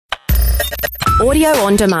Audio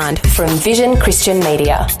on demand from Vision Christian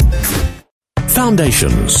Media.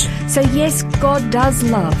 Foundations. So yes, God does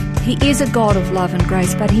love. He is a God of love and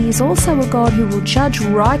grace, but he is also a God who will judge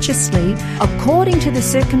righteously according to the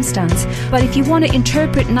circumstance. But if you want to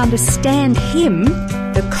interpret and understand him,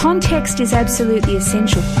 the context is absolutely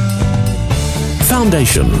essential.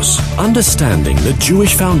 Foundations. Understanding the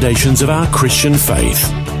Jewish foundations of our Christian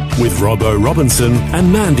faith. With Robbo Robinson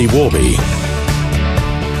and Mandy Warby.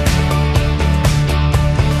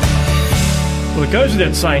 Well, it goes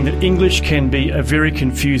without saying that English can be a very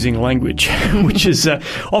confusing language, which is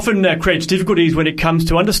often creates difficulties when it comes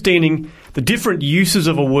to understanding the different uses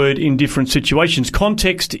of a word in different situations.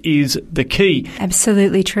 Context is the key.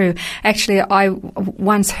 Absolutely true. Actually, I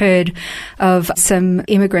once heard of some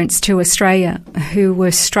immigrants to Australia who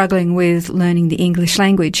were struggling with learning the English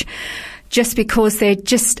language just because there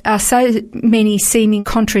just are so many seeming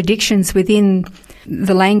contradictions within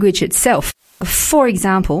the language itself. For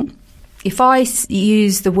example, if I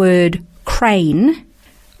use the word crane,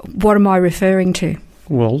 what am I referring to?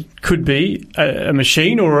 Well, could be a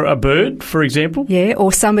machine or a bird, for example. Yeah,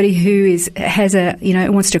 or somebody who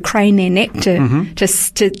wants to crane their neck to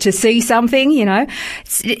see something.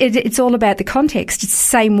 It's all about the context. It's the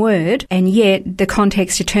same word, and yet the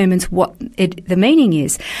context determines what the meaning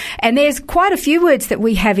is. And there's quite a few words that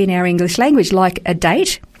we have in our English language, like a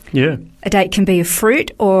date. Yeah. A date can be a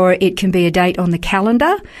fruit, or it can be a date on the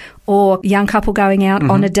calendar, or a young couple going out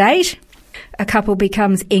on a date. A couple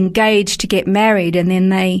becomes engaged to get married, and then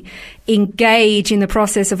they engage in the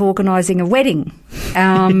process of organising a wedding.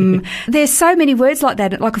 There's so many words like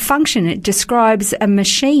that, like a function. It describes a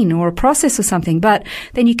machine or a process or something, but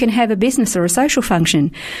then you can have a business or a social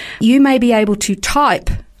function. You may be able to type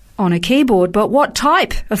on a keyboard, but what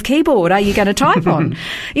type of keyboard are you going to type on?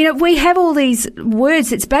 We have all these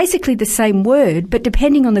words. It's basically the same word, but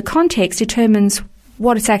depending on the context determines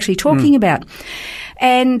what it's actually talking about.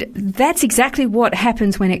 And that's exactly what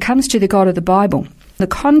happens when it comes to the God of the Bible. The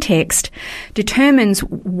context determines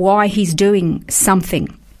why he's doing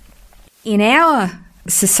something. In our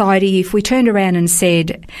society, if we turned around and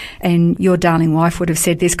said, and your darling wife would have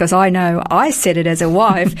said this because I know I said it as a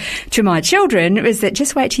wife to my children, it was that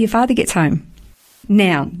just wait till your father gets home.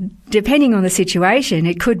 Now, depending on the situation,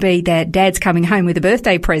 it could be that dad's coming home with a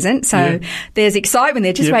birthday present, so there's excitement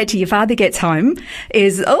there. Just wait till your father gets home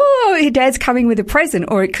dad's coming with a present.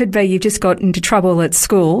 Or it could be you've just got into trouble at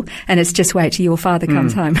school and it's just wait till your father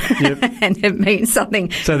comes home. And it means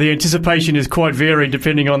something. So the anticipation is quite varied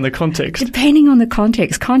depending on the context. Depending on the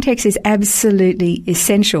context. Context is absolutely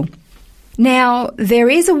essential. Now, there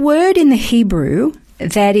is a word in the Hebrew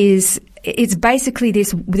that is... It's basically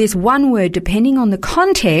this one word, depending on the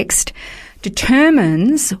context,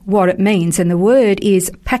 determines what it means. And the word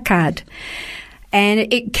is pakad. And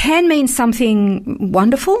it can mean something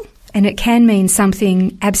wonderful and it can mean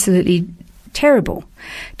something absolutely terrible,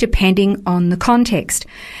 depending on the context.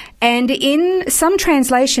 And in some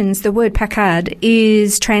translations, the word pakad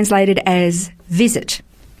is translated as visit.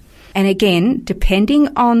 And again,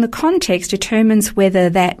 depending on the context, determines whether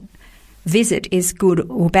that visit is good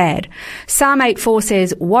or bad. Psalm 8:4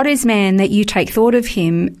 says, "What is man that you take thought of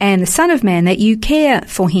him, and the son of man that you care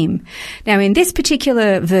for him?" Now, in this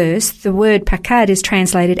particular verse, the word pakad is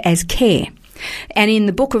translated as care. And in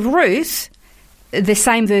the book of Ruth, the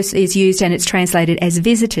same verse is used and it's translated as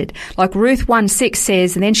visited. Like Ruth 1:6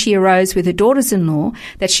 says, "And then she arose with her daughters-in-law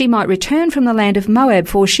that she might return from the land of Moab,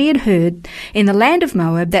 for she had heard in the land of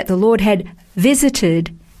Moab that the Lord had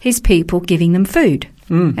visited his people, giving them food."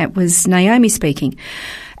 That was Naomi speaking.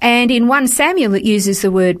 And in 1 Samuel, it uses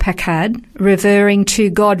the word pakad, referring to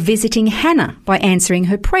God visiting Hannah by answering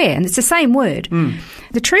her prayer. And it's the same word.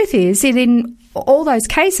 The truth is that in all those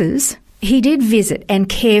cases, he did visit and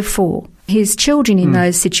care for his children in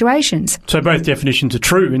those situations. So both definitions are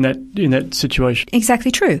true in that situation.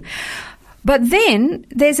 Exactly true. But then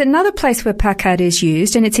there's another place where pakad is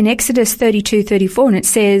used, and it's in Exodus 32:34, and it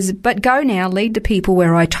says, "But go now, lead the people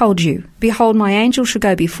where I told you. Behold, my angel shall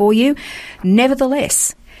go before you.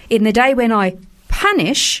 Nevertheless, in the day when I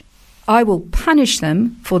punish, I will punish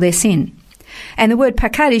them for their sin." And the word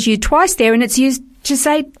pakad is used twice there, and it's used to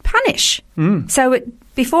say punish. So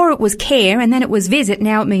before it was care, and then it was visit,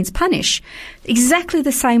 now it means punish. Exactly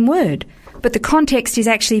the same word, but the context is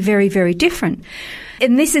actually very, very different.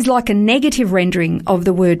 And this is like a negative rendering of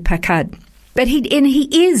the word pakad. But he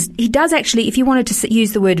does actually, if you wanted to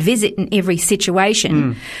use the word visit in every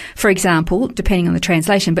situation, for example, depending on the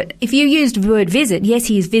translation, but if you used the word visit, yes,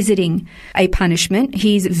 he is visiting a punishment,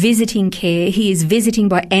 he's visiting care, he is visiting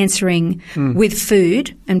by answering with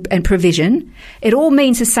food and provision. It all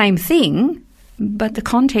means the same thing, but the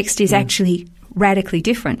context is actually radically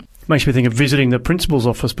different. Makes me think of visiting the principal's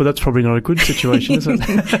office, but that's probably not a good situation, is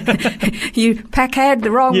it? You packad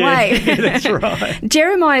the wrong way. Yeah, that's right.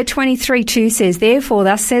 Jeremiah 23:2 says, "Therefore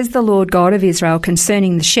thus says the Lord God of Israel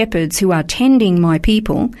concerning the shepherds who are tending my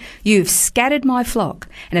people, you have scattered my flock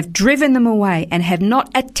and have driven them away and have not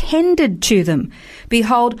attended to them.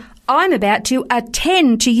 Behold, I'm about to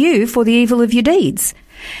attend to you for the evil of your deeds."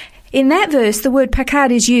 In that verse, the word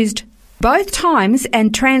pakad is used both times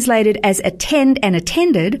and translated as attend and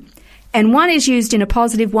attended, and one is used in a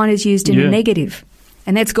positive, one is used in a negative.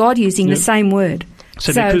 And that's God using the same word.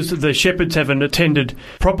 So because the shepherds haven't attended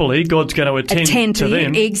properly, God's going to attend to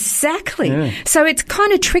them. Exactly. Yeah. So it's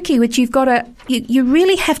kind of tricky, which you've got to, you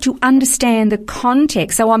really have to understand the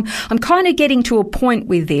context. So I'm kind of getting to a point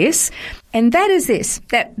with this, and that is this,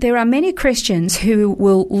 that there are many Christians who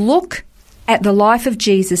will look at the life of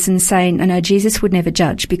Jesus and say, no, Jesus would never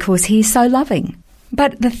judge because he's so loving.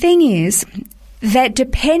 But the thing is that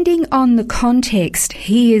depending on the context,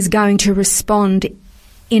 he is going to respond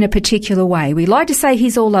in a particular way. We like to say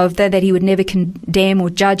he's all love, that he would never condemn or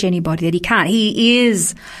judge anybody, that he can't. He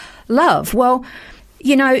is love. Well,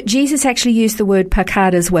 you know, Jesus actually used the word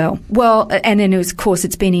pakad as well. Well, and then, of course,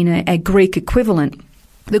 it's been in a Greek equivalent.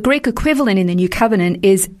 The Greek equivalent in the New Covenant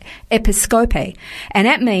is episkope, and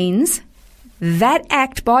that means that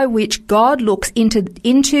act by which God looks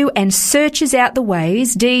into and searches out the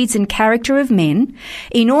ways, deeds and character of men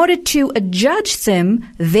in order to adjudge them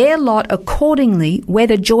their lot accordingly,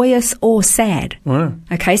 whether joyous or sad. Wow.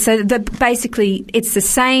 Okay, so basically it's the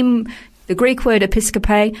same, the Greek word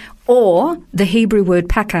episkope or the Hebrew word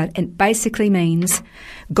pakad, and basically means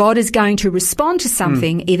God is going to respond to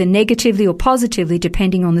something either negatively or positively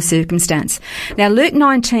depending on the circumstance. Now, Luke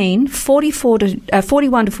 19, 41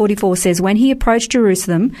 to 44 says, "When he approached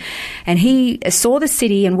Jerusalem and he saw the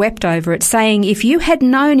city and wept over it, saying, if you had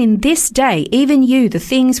known in this day, even you, the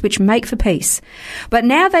things which make for peace. But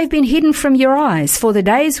now they've been hidden from your eyes, for the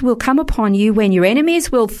days will come upon you when your enemies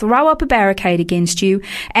will throw up a barricade against you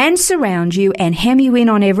and surround you and hem you in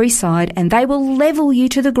on every side, and they will level you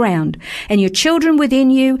to the ground, and your children within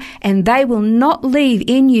you, and they will not leave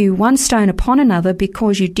in you one stone upon another,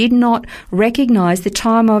 because you did not recognize the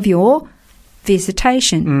time of your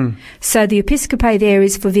visitation." So the episkope there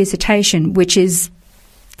is for visitation, which is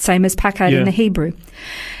same as pakad in the Hebrew.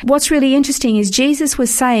 What's really interesting is Jesus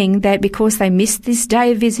was saying that because they missed this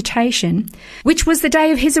day of visitation, which was the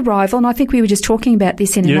day of his arrival, and I think we were just talking about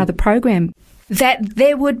this in another program, that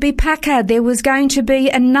there would be pakad, there was going to be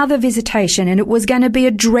another visitation, and it was going to be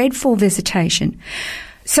a dreadful visitation.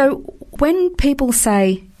 So when people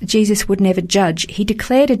say Jesus would never judge, he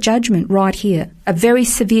declared a judgment right here, a very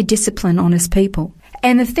severe discipline on his people.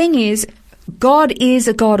 And the thing is, God is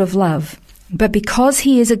a God of love, but because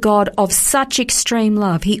he is a God of such extreme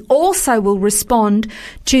love, he also will respond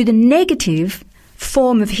to the negative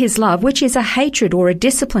form of his love, which is a hatred or a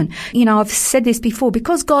discipline. You know, I've said this before,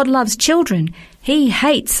 because God loves children, he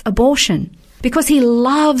hates abortion, because he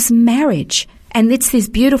loves marriage. And it's this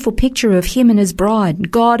beautiful picture of him and his bride,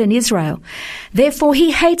 God and Israel. Therefore,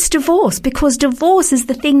 he hates divorce, because divorce is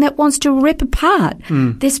the thing that wants to rip apart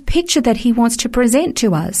this picture that he wants to present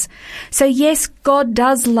to us. So yes, God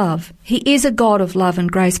does love. He is a God of love and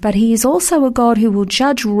grace, but he is also a God who will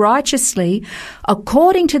judge righteously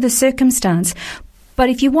according to the circumstance. But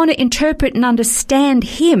if you want to interpret and understand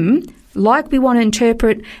him, like we want to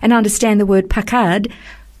interpret and understand the word pakad,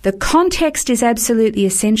 the context is absolutely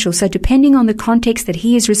essential. So depending on the context that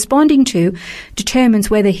he is responding to determines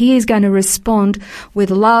whether he is going to respond with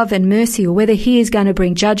love and mercy, or whether he is going to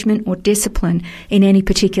bring judgment or discipline in any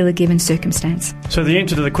particular given circumstance. So the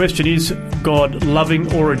answer to the question is God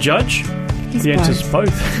loving or a judge? The answer is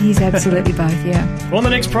both. He's absolutely both, yeah. Well, on the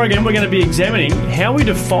next program, we're going to be examining how we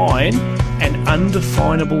define an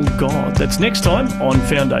undefinable God. That's next time on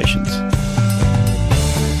Foundations.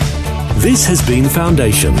 This has been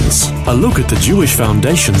Foundations, a look at the Jewish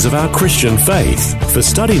foundations of our Christian faith. For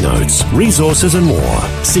study notes, resources and more,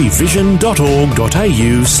 see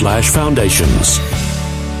vision.org.au/foundations.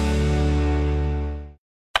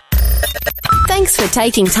 Thanks for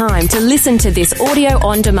taking time to listen to this audio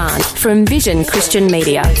on demand from Vision Christian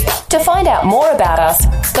Media. To find out more about us,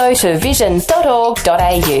 go to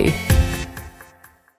vision.org.au.